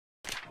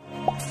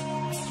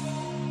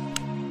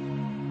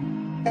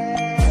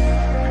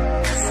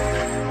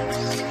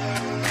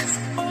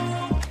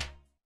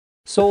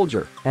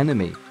Soldier,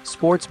 enemy,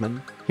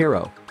 sportsman,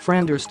 hero,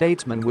 friend or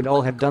statesman would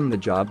all have done the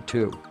job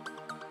too.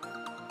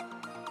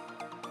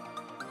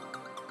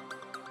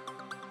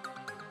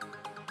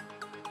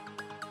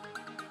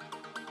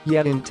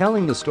 Yet in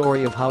telling the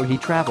story of how he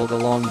traveled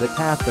along that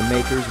path, the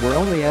makers were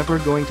only ever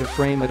going to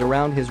frame it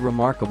around his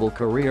remarkable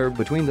career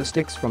between the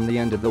sticks from the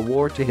end of the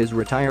war to his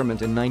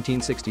retirement in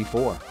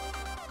 1964.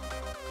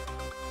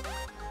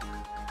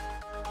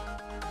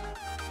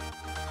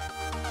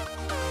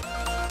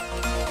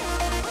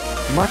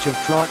 Much of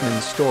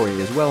Trautmann's story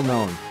is well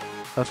known.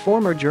 A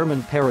former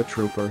German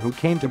paratrooper who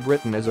came to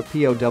Britain as a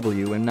POW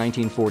in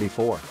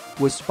 1944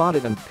 was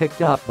spotted and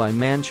picked up by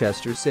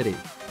Manchester City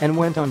and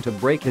went on to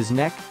break his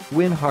neck,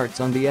 win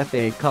hearts on the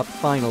FA Cup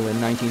final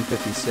in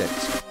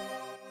 1956.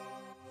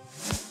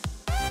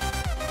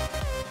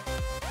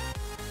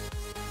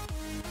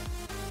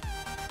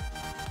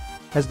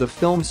 As the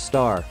film's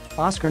star,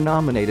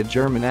 Oscar-nominated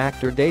German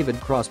actor David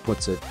Kross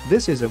puts it,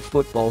 this is a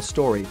football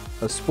story,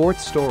 a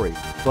sports story,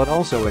 but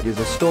also it is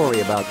a story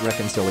about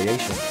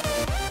reconciliation.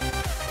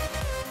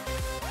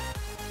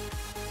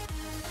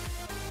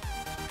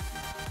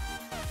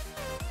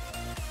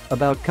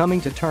 About coming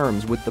to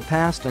terms with the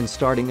past and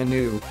starting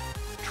anew.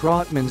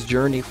 Trautmann's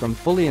journey from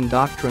fully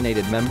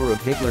indoctrinated member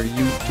of Hitler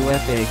Youth to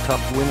FA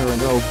Cup winner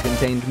and rogue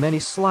contained many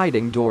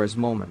sliding doors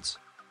moments.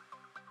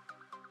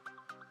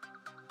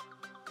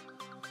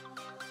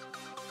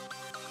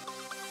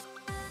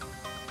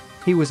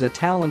 He was a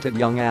talented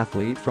young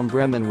athlete from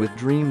Bremen with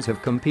dreams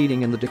of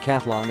competing in the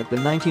decathlon at the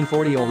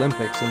 1940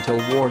 Olympics until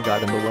war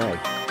got in the way.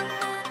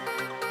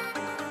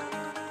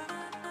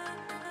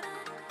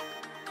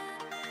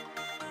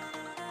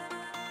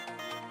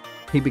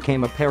 He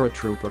became a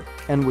paratrooper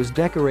and was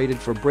decorated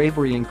for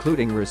bravery,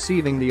 including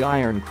receiving the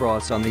Iron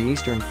Cross on the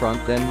Eastern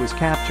Front, then was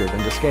captured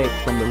and escaped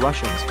from the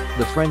Russians,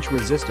 the French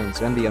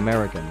resistance and the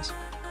Americans.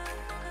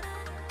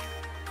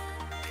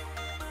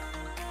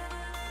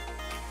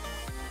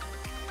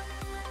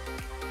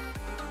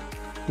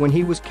 When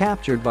he was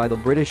captured by the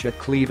British at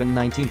Kleve in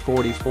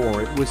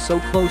 1944, it was so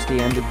close to the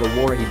end of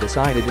the war he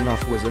decided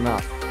enough was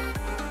enough.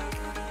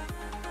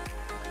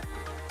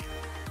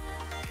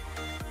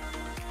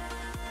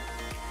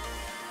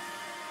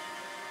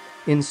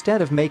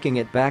 Instead of making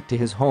it back to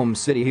his home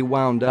city, he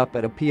wound up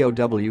at a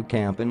POW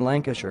camp in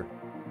Lancashire.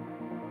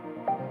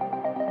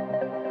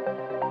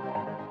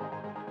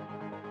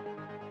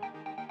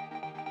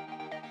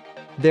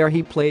 There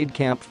he played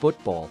camp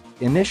football,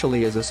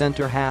 initially as a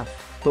centre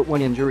half, but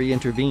when injury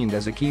intervened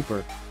as a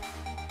keeper.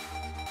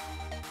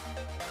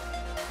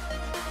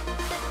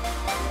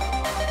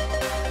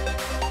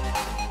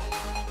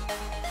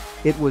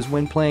 It was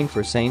when playing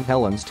for St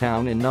Helens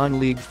Town in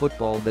non-league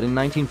football that in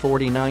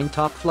 1949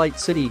 top-flight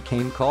City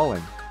came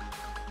calling.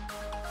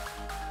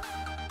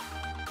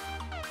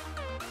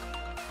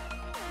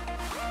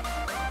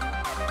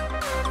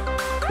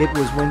 It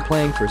was when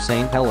playing for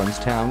St Helens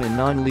Town in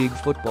non-league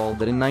football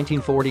that in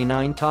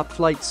 1949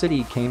 top-flight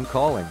City came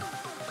calling.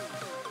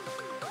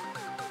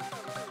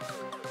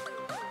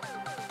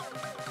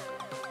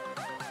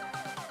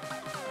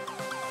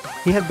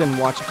 He had been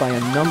watched by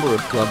a number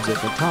of clubs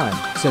at the time,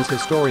 says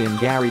historian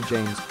Gary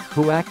James,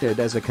 who acted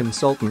as a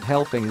consultant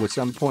helping with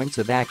some points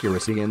of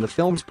accuracy in the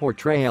film's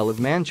portrayal of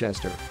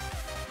Manchester.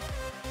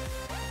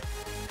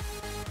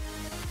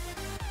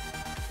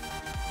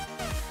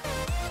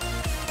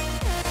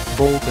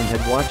 Bolton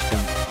had watched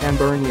him, and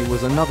Burnley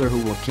was another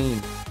who were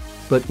keen.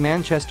 But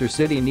Manchester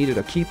City needed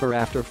a keeper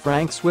after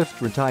Frank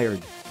Swift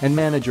retired, and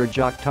manager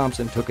Jock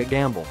Thomson took a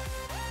gamble.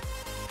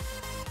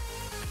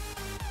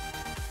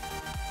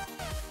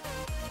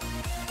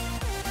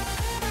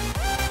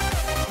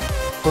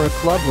 For a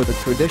club with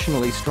a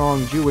traditionally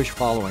strong Jewish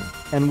following,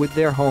 and with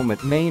their home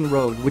at Maine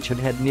Road which had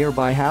had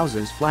nearby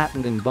houses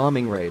flattened in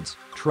bombing raids,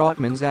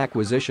 Trautmann's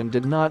acquisition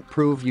did not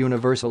prove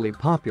universally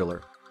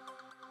popular.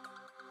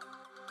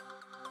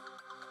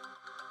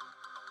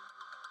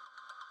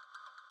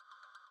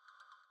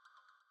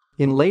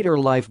 In later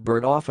life,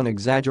 Bert often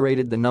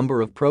exaggerated the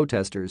number of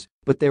protesters,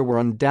 but there were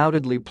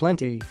undoubtedly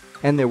plenty,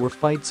 and there were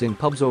fights in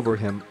pubs over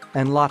him,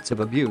 and lots of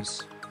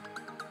abuse.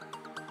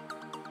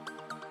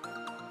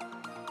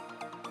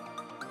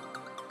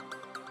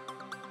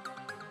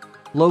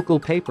 Local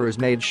papers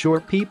made sure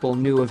people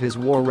knew of his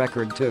war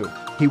record too.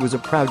 He was a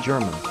proud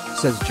German,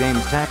 says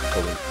James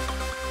tactfully.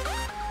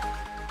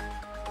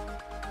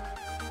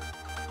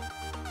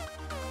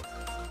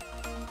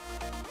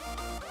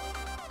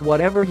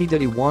 Whatever he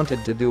did, he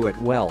wanted to do it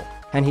well,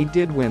 and he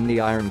did win the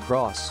Iron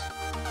Cross.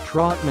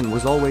 Trautmann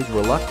was always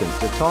reluctant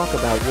to talk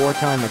about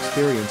wartime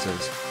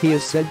experiences. He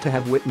is said to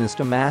have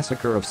witnessed a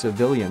massacre of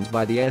civilians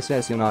by the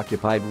SS in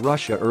occupied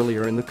Russia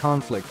earlier in the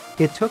conflict.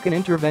 It took an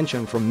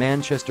intervention from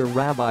Manchester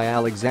Rabbi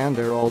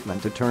Alexander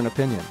Altmann to turn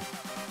opinion.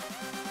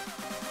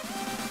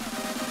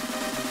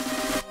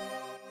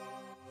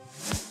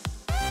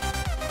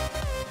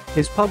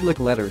 His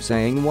public letter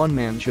saying one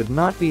man should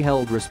not be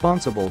held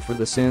responsible for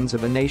the sins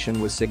of a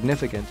nation was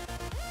significant.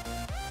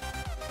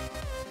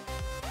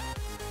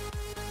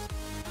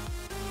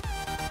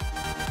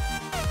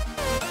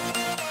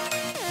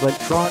 But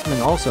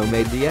Trautmann also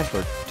made the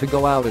effort to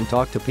go out and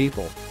talk to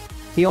people.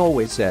 He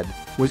always said,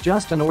 was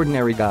just an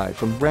ordinary guy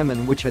from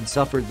Bremen which had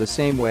suffered the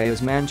same way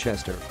as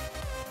Manchester.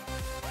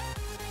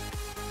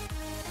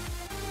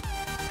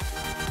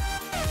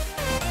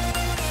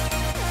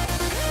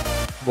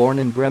 Born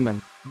in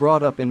Bremen,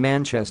 brought up in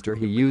Manchester,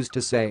 he used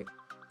to say.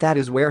 That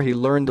is where he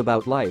learned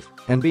about life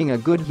and being a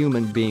good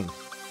human being.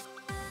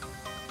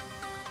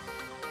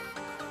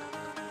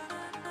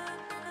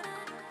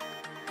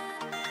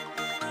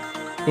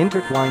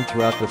 Intertwined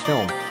throughout the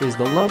film is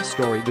the love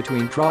story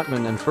between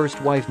Trautmann and first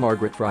wife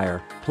Margaret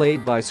Fryer,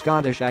 played by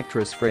Scottish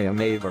actress Freya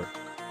Maver.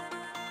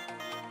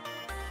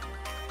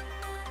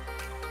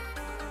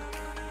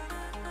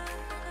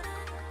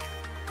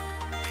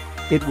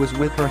 It was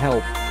with her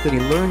help that he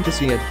learned to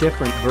see a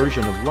different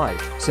version of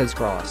life, says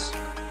Kross.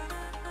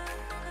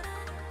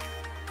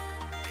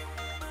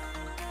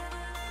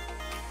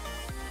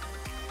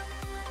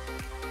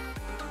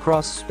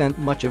 Kross spent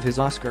much of his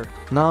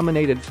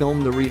Oscar-nominated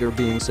film The Reader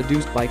being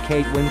seduced by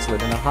Kate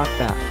Winslet in a hot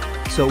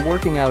bath, so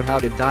working out how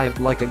to dive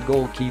like a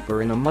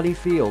goalkeeper in a muddy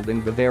field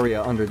in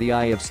Bavaria under the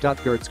eye of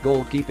Stuttgart's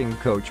goalkeeping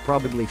coach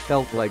probably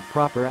felt like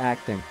proper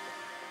acting.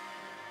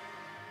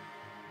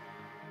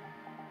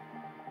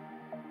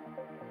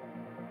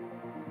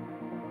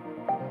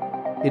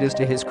 It is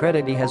to his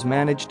credit he has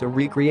managed to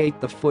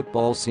recreate the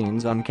football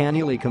scenes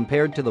uncannily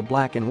compared to the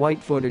black and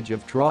white footage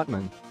of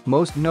Trautmann,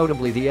 most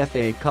notably the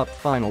FA Cup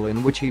final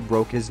in which he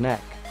broke his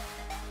neck.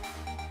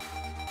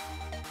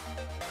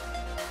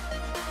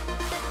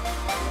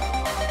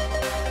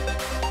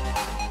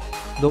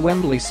 The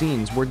Wembley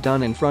scenes were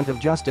done in front of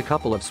just a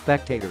couple of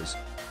spectators.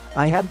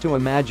 I had to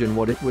imagine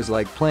what it was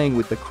like playing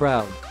with the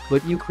crowd,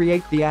 but you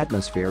create the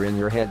atmosphere in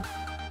your head.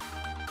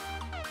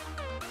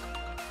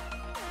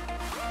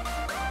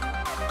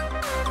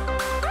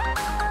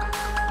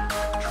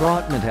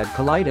 Trautmann had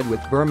collided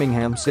with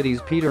Birmingham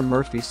City's Peter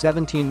Murphy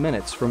 17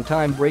 minutes from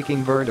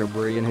time-breaking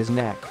vertebrae in his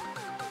neck.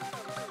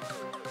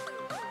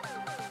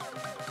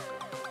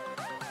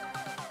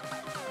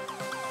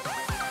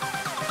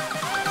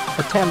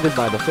 Attended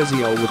by the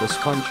physio with a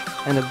sponge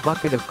and a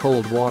bucket of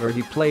cold water,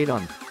 he played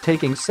on,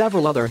 taking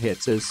several other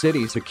hits as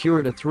City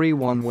secured a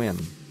 3-1 win.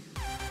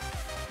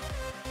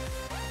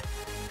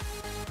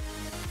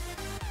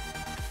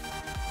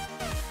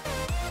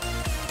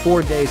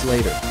 Four days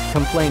later,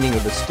 complaining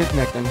of a stiff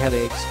neck and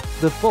headaches,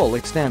 the full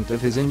extent of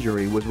his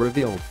injury was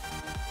revealed.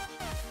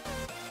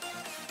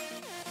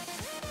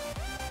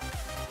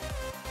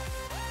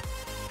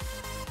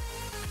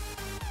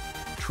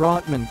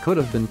 Trautmann could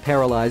have been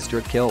paralyzed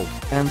or killed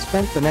and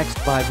spent the next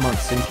 5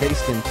 months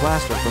encased in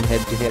plaster from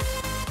head to hip.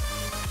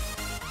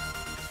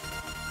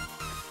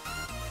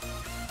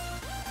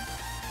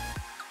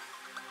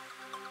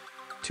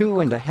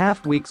 Two and a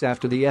half weeks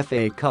after the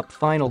FA Cup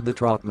final, the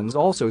Trautmanns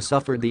also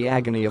suffered the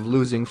agony of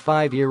losing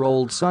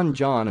 5-year-old son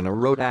John in a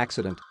road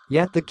accident,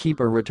 yet the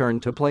keeper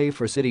returned to play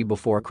for City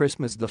before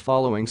Christmas the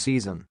following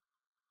season.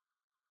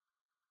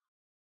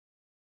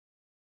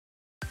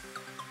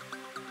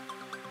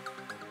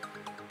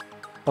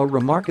 A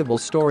remarkable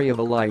story of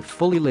a life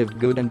fully lived,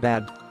 good and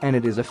bad, and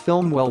it is a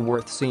film well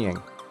worth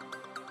seeing.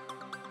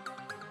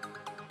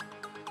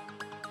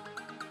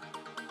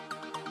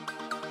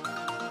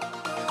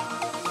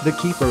 The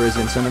Keeper is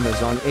in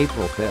cinemas on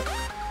April 5.